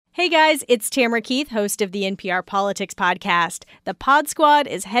Hey guys, it's Tamara Keith, host of the NPR Politics Podcast. The Pod Squad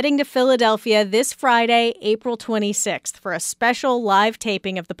is heading to Philadelphia this Friday, April 26th, for a special live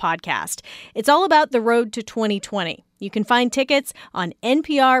taping of the podcast. It's all about the road to 2020. You can find tickets on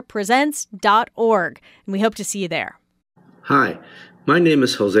nprpresents.org, and we hope to see you there. Hi, my name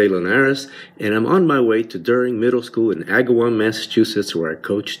is Jose Linares, and I'm on my way to During Middle School in Agawam, Massachusetts, where I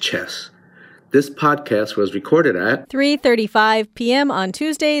coach chess. This podcast was recorded at 3:35 p.m. on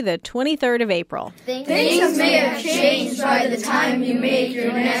Tuesday, the 23rd of April. Things may have changed by the time you make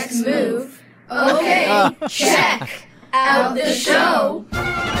your next move. Okay, check out the show.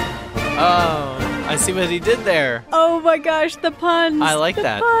 Oh, I see what he did there. Oh my gosh, the puns. I like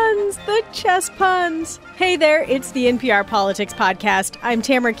that. The puns, the chess puns. Hey there, it's the NPR Politics Podcast. I'm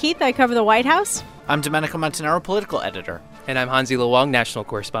Tamara Keith. I cover the White House. I'm Domenico Montanaro, political editor. And I'm Hansi Luong, national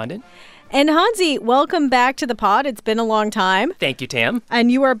correspondent. And Hansi, welcome back to the pod. It's been a long time. Thank you, Tam.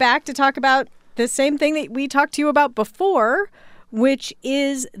 And you are back to talk about the same thing that we talked to you about before, which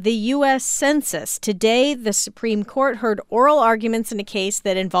is the U.S. Census. Today, the Supreme Court heard oral arguments in a case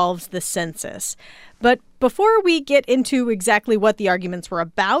that involves the census. But before we get into exactly what the arguments were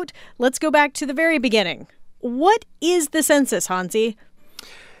about, let's go back to the very beginning. What is the census, Hansi?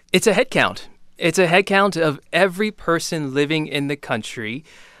 It's a head count. It's a head count of every person living in the country.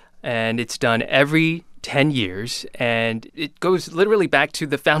 And it's done every 10 years, and it goes literally back to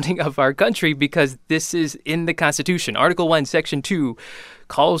the founding of our country because this is in the Constitution. Article 1, Section 2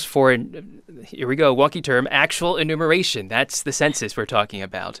 calls for, here we go, wonky term, actual enumeration. That's the census we're talking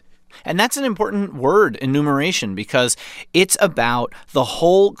about. And that's an important word, enumeration, because it's about the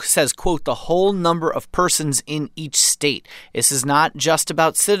whole, says, quote, the whole number of persons in each state. This is not just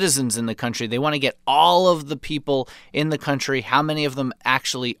about citizens in the country. They want to get all of the people in the country, how many of them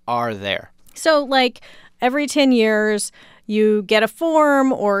actually are there. So, like, every 10 years, you get a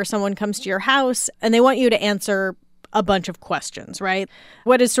form or someone comes to your house and they want you to answer a bunch of questions, right?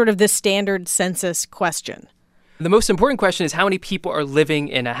 What is sort of the standard census question? The most important question is how many people are living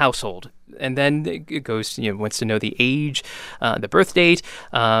in a household. And then it goes, wants to know the age, the birth date,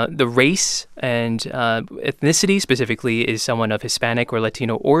 the race, and ethnicity, specifically, is someone of Hispanic or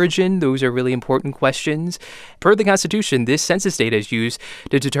Latino origin. Those are really important questions. Per the Constitution, this census data is used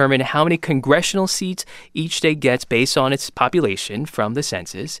to determine how many congressional seats each state gets based on its population from the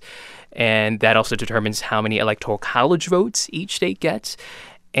census. And that also determines how many electoral college votes each state gets.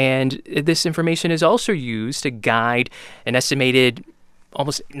 And this information is also used to guide an estimated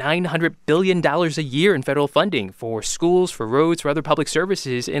almost $900 billion a year in federal funding for schools, for roads, for other public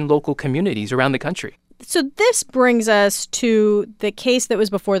services in local communities around the country. So this brings us to the case that was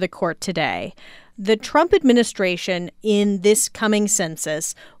before the court today. The Trump administration in this coming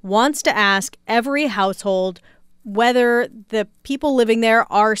census wants to ask every household whether the people living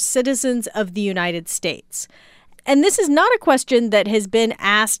there are citizens of the United States. And this is not a question that has been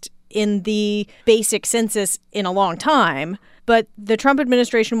asked in the basic census in a long time, but the Trump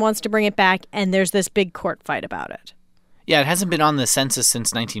administration wants to bring it back, and there's this big court fight about it. Yeah, it hasn't been on the census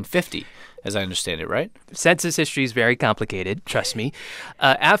since 1950, as I understand it, right? Census history is very complicated, trust me.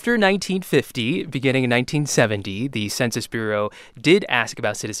 After 1950, beginning in 1970, the Census Bureau did ask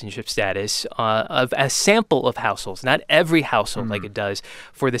about citizenship status of a sample of households, not every household like it does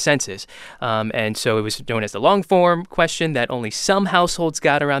for the census. And so it was known as the long form question that only some households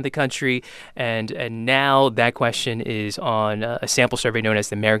got around the country. And now that question is on a sample survey known as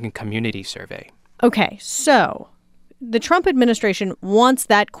the American Community Survey. Okay, so the Trump administration wants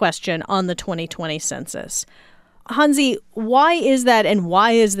that question on the 2020 census. Hansi, why is that, and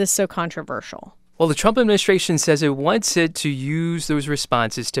why is this so controversial? Well, the Trump administration says it wants it to use those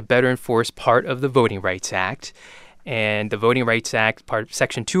responses to better enforce part of the Voting Rights Act. And the Voting Rights Act,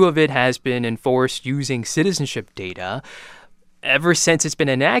 Section 2 of it, has been enforced using citizenship data. Ever since it's been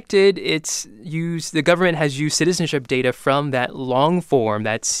enacted, the government has used citizenship data from that long form,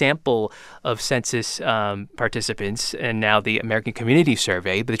 that sample of census participants, and now the American Community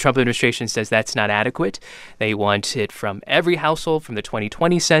Survey. But the Trump administration says that's not adequate. They want it from every household from the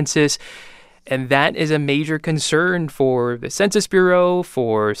 2020 census. And that is a major concern for the Census Bureau,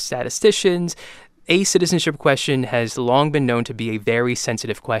 for statisticians. A citizenship question has long been known to be a very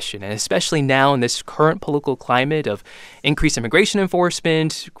sensitive question, and especially now in this current political climate of increased immigration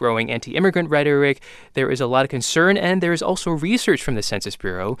enforcement, growing anti-immigrant rhetoric, there is a lot of concern, and there is also research from the Census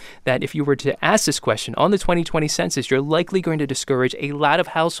Bureau that if you were to ask this question on the 2020 census, you're likely going to discourage a lot of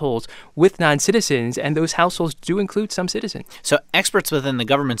households with non-citizens, and those households do include some citizens. So experts within the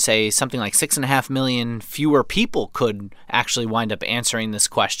government say something like 6.5 million fewer people could actually wind up answering this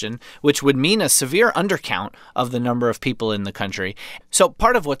question, which would mean a severe severe undercount of the number of people in the country. So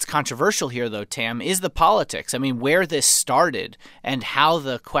part of what's controversial here, though, Tam, is the politics. I mean, where this started and how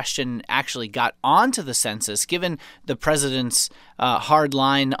the question actually got onto the census, given the president's hard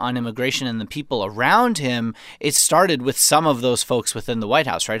line on immigration and the people around him. It started with some of those folks within the White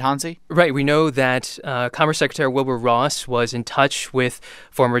House, right, Hansi? Right. We know that Commerce Secretary Wilbur Ross was in touch with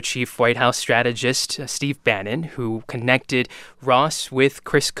former Chief White House strategist Steve Bannon, who connected Ross with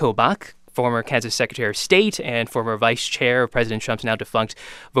Chris Kobach, former Kansas Secretary of State and former vice chair of President Trump's now defunct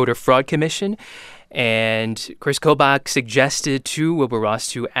Voter Fraud Commission. And Chris Kobach suggested to Wilbur Ross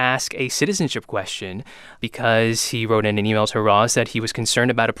to ask a citizenship question because he wrote in an email to Ross that he was concerned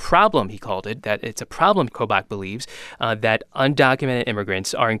about a problem, he called it, that it's a problem, Kobach believes, that undocumented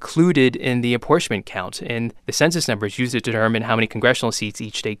immigrants are included in the apportionment count in the census numbers used to determine how many congressional seats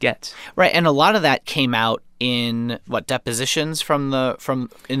each state gets. Right, and a lot of that came out in depositions from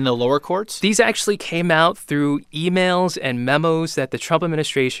in the lower courts? These actually came out through emails and memos that the Trump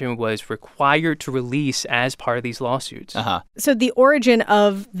administration was required to release as part of these lawsuits. So the origin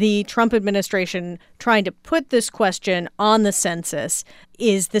of the Trump administration trying to put this question on the census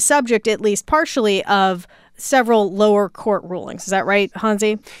is the subject, at least partially, of several lower court rulings. Is that right,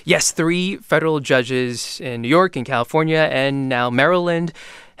 Hansi? Yes, 3 federal judges in New York and California and now Maryland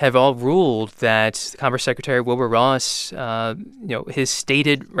have all ruled that Commerce Secretary Wilbur Ross, his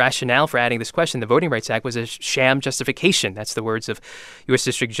stated rationale for adding this question, the Voting Rights Act, was a sham justification. That's the words of U.S.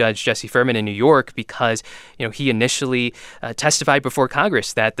 District Judge Jesse Furman in New York, because, he initially testified before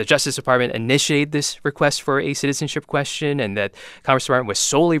Congress that the Justice Department initiated this request for a citizenship question and that Commerce Department was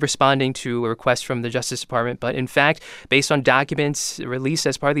solely responding to a request from the Justice Department. But in fact, based on documents released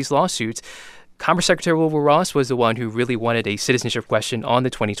as part of these lawsuits, Commerce Secretary Wilbur Ross was the one who really wanted a citizenship question on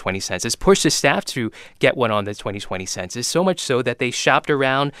the 2020 census, pushed his staff to get one on the 2020 census, so much so that they shopped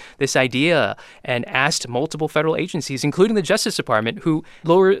around this idea and asked multiple federal agencies, including the Justice Department, who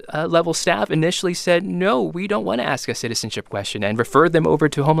lower-level staff initially said, no, we don't want to ask a citizenship question, and referred them over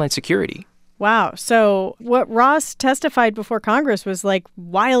to Homeland Security. Wow. So what Ross testified before Congress was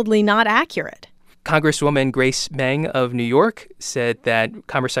wildly not accurate. Congresswoman Grace Meng of New York said that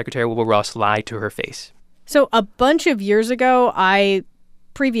Commerce Secretary Wilbur Ross lied to her face. So a bunch of years ago, I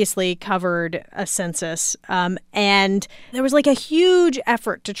previously covered a census, and there was a huge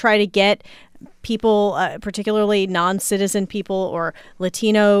effort to try to get people, particularly non-citizen people or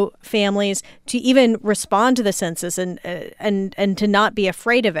Latino families, to even respond to the census and to not be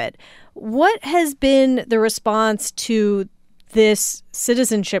afraid of it. What has been the response to this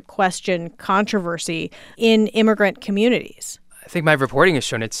citizenship question controversy in immigrant communities? I think my reporting has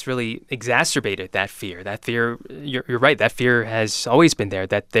shown it's really exacerbated that fear. That fear, you're right, that fear has always been there,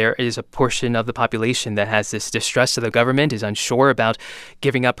 that there is a portion of the population that has this distrust of the government, is unsure about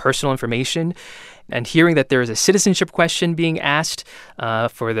giving up personal information. And hearing that there is a citizenship question being asked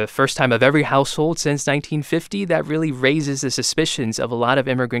for the first time of every household since 1950, that really raises the suspicions of a lot of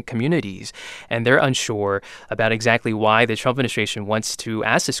immigrant communities. And they're unsure about exactly why the Trump administration wants to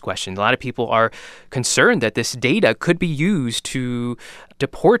ask this question. A lot of people are concerned that this data could be used to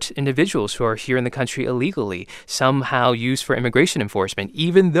deport individuals who are here in the country illegally, somehow used for immigration enforcement,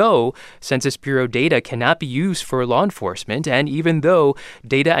 even though Census Bureau data cannot be used for law enforcement, and even though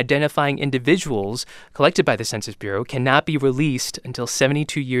data identifying individuals collected by the Census Bureau cannot be released until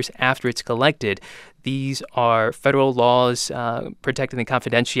 72 years after it's collected. These are federal laws protecting the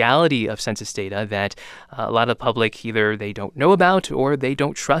confidentiality of census data that a lot of the public either they don't know about or they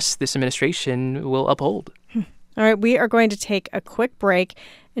don't trust this administration will uphold. All right, we are going to take a quick break.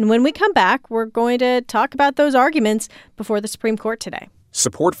 And when we come back, we're going to talk about those arguments before the Supreme Court today.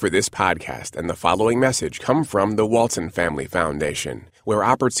 Support for this podcast and the following message come from the Walton Family Foundation, where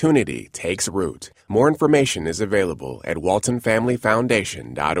opportunity takes root. More information is available at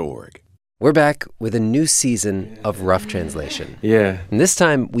waltonfamilyfoundation.org. We're back with a new season of Rough Translation. Yeah. And this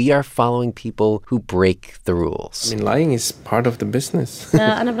time, we are following people who break the rules. Lying is part of the business.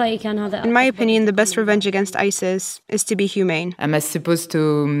 In my opinion, the best revenge against ISIS is to be humane. Am I supposed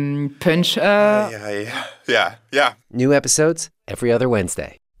to punch her? Yeah. New episodes every other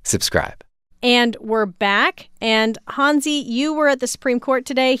Wednesday. Subscribe. And we're back. And Hansi, you were at the Supreme Court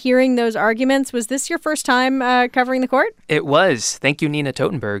today hearing those arguments. Was this your first time covering the court? It was. Thank you, Nina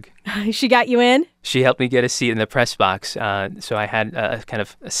Totenberg. She got you in? She helped me get a seat in the press box, so I had a kind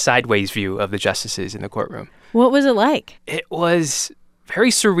of a sideways view of the justices in the courtroom. What was it like? It was very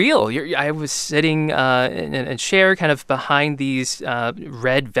surreal. I was sitting in a chair kind of behind these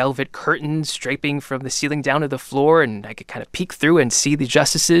red velvet curtains draping from the ceiling down to the floor, and I could kind of peek through and see the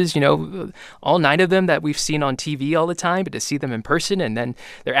justices, all 9 of them that we've seen on TV all the time, but to see them in person, and then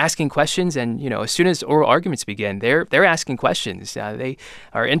they're asking questions, and, as soon as oral arguments begin, they're asking questions. They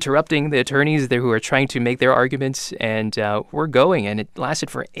are interrupting the attorneys who are trying to make their arguments, and we're going, and it lasted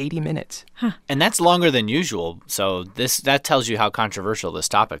for 80 minutes. Huh. And that's longer than usual, so that tells you how controversial this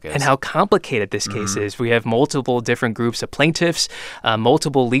topic is. And how complicated this case is. We have multiple different groups of plaintiffs,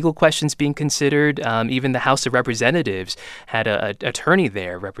 multiple legal questions being considered. Even the House of Representatives had an attorney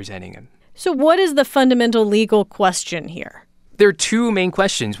there representing him. So what is the fundamental legal question here? There are 2 main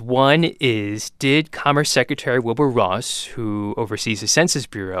questions. One is, did Commerce Secretary Wilbur Ross, who oversees the Census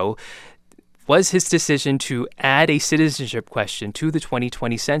Bureau, was his decision to add a citizenship question to the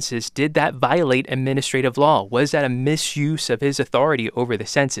 2020 census, did that violate administrative law? Was that a misuse of his authority over the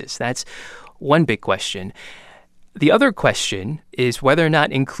census? That's one big question. The other question is whether or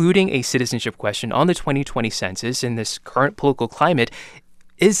not including a citizenship question on the 2020 census in this current political climate,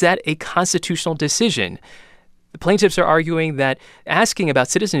 is that a constitutional decision? The plaintiffs are arguing that asking about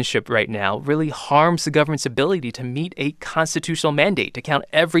citizenship right now really harms the government's ability to meet a constitutional mandate to count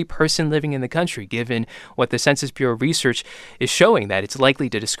every person living in the country, given what the Census Bureau research is showing, that it's likely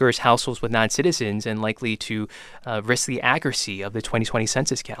to discourage households with non-citizens and likely to risk the accuracy of the 2020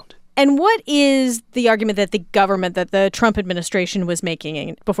 census count. And what is the argument that the Trump administration was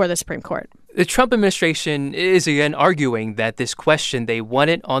making before the Supreme Court? The Trump administration is, again, arguing that this question, they want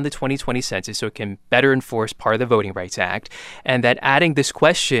it on the 2020 census so it can better enforce part of the Voting Rights Act, and that adding this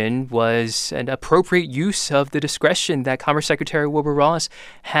question was an appropriate use of the discretion that Commerce Secretary Wilbur Ross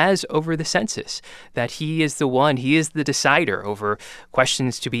has over the census, that he is the decider over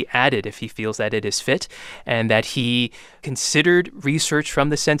questions to be added if he feels that it is fit, and that he considered research from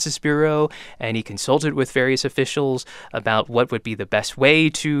the Census Bureau, and he consulted with various officials about what would be the best way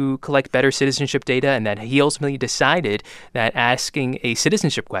to collect better citizenship data, and that he ultimately decided that asking a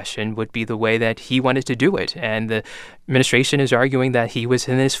citizenship question would be the way that he wanted to do it. And the administration is arguing that he was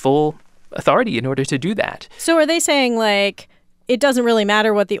in his full authority in order to do that. So are they saying, it doesn't really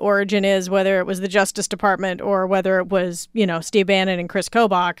matter what the origin is, whether it was the Justice Department or whether it was, Steve Bannon and Chris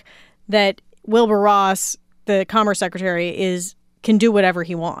Kobach, that Wilbur Ross, the Commerce Secretary, can do whatever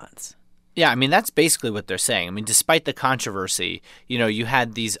he wants? Yeah, that's basically what they're saying. Despite the controversy, you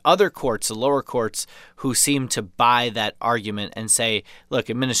had these other courts, the lower courts, who seemed to buy that argument and say, look,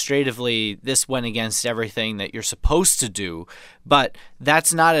 administratively, this went against everything that you're supposed to do. But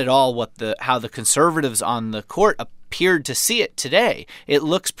that's not at all how the conservatives on the court appeared to see it today. It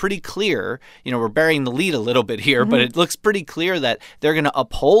looks pretty clear, we're burying the lead a little bit here, but it looks pretty clear that they're going to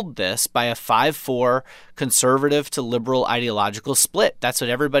uphold this by a 5-4 conservative to liberal ideological split. That's what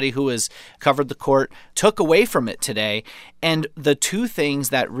everybody who has covered the court took away from it today. And the 2 things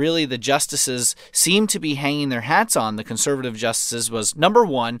that really the justices seem to be hanging their hats on, the conservative justices, was number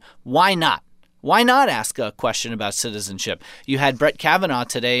 1, why not? Why not ask a question about citizenship? You had Brett Kavanaugh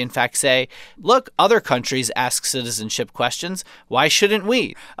today, in fact, say, look, other countries ask citizenship questions. Why shouldn't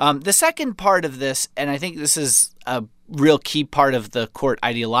we? The second part of this, and I think this is a real key part of the court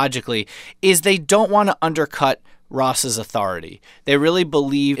ideologically, is they don't want to undercut Ross's authority. They really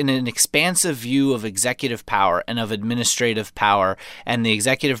believe in an expansive view of executive power and of administrative power, and the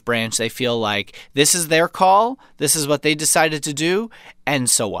executive branch, they feel like this is their call, this is what they decided to do, and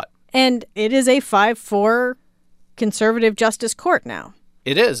so what? And it is a 5-4 conservative justice court now.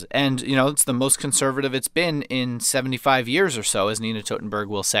 It is. And, it's the most conservative it's been in 75 years or so, as Nina Totenberg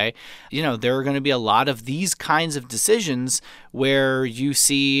will say. There are going to be a lot of these kinds of decisions where you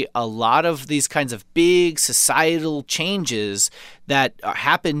see a lot of these kinds of big societal changes that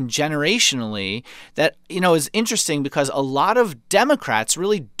happen generationally that, is interesting because a lot of Democrats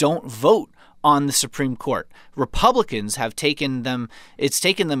really don't vote on the Supreme Court. Republicans have taken them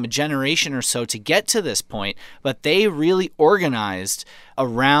a generation or so to get to this point, but they really organized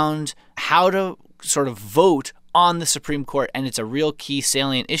around how to sort of vote on the Supreme Court, and it's a real key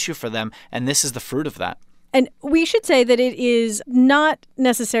salient issue for them, and this is the fruit of that. And we should say that it is not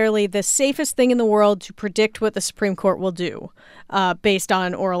necessarily the safest thing in the world to predict what the Supreme Court will do based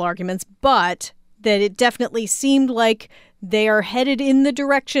on oral arguments, but that it definitely seemed like they are headed in the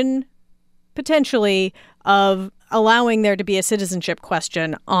direction potentially of allowing there to be a citizenship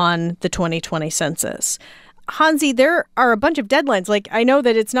question on the 2020 census. Hansi, there are a bunch of deadlines. I know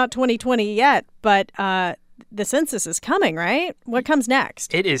that it's not 2020 yet, but the census is coming, right? What comes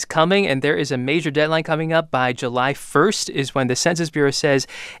next? It is coming, and there is a major deadline coming up. By July 1st is when the Census Bureau says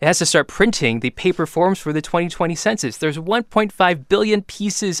it has to start printing the paper forms for the 2020 census. There's 1.5 billion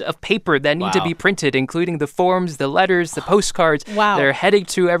pieces of paper that need to be printed, including the forms, the letters, the postcards. Wow. They're heading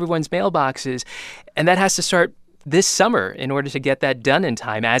to everyone's mailboxes, and that has to start this summer in order to get that done in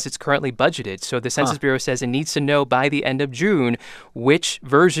time as it's currently budgeted. So the Census Bureau says it needs to know by the end of June which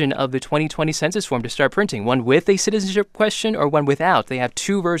version of the 2020 census form to start printing, one with a citizenship question or one without. They have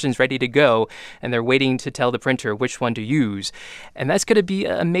two versions ready to go, and they're waiting to tell the printer which one to use. And that's going to be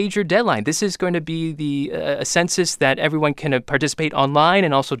a major deadline. This is going to be a census that everyone can participate online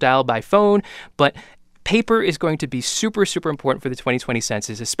and also dial by phone, but paper is going to be super, super important for the 2020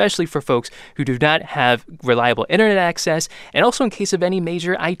 census, especially for folks who do not have reliable internet access, and also in case of any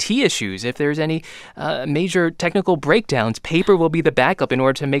major IT issues. If there's any major technical breakdowns, paper will be the backup in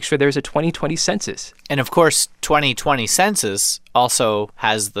order to make sure there's a 2020 census. And of course, 2020 census also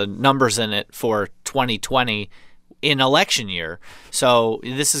has the numbers in it for 2020 in election year. So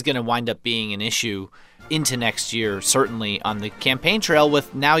this is going to wind up being an issue into next year, certainly on the campaign trail,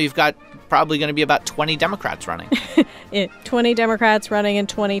 with now you've got probably going to be about 20 Democrats running. 20 Democrats running in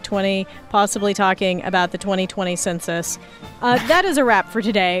 2020, possibly talking about the 2020 census. That is a wrap for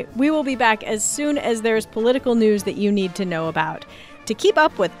today. We will be back as soon as there's political news that you need to know about. To keep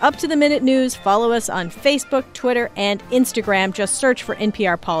up with up-to-the-minute news, follow us on Facebook, Twitter, and Instagram. Just search for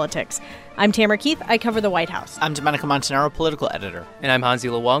NPR Politics. I'm Tamara Keith. I cover the White House. I'm Domenico Montanaro, political editor. And I'm Hansi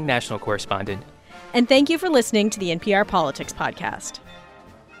Lawang, national correspondent. And thank you for listening to the NPR Politics Podcast.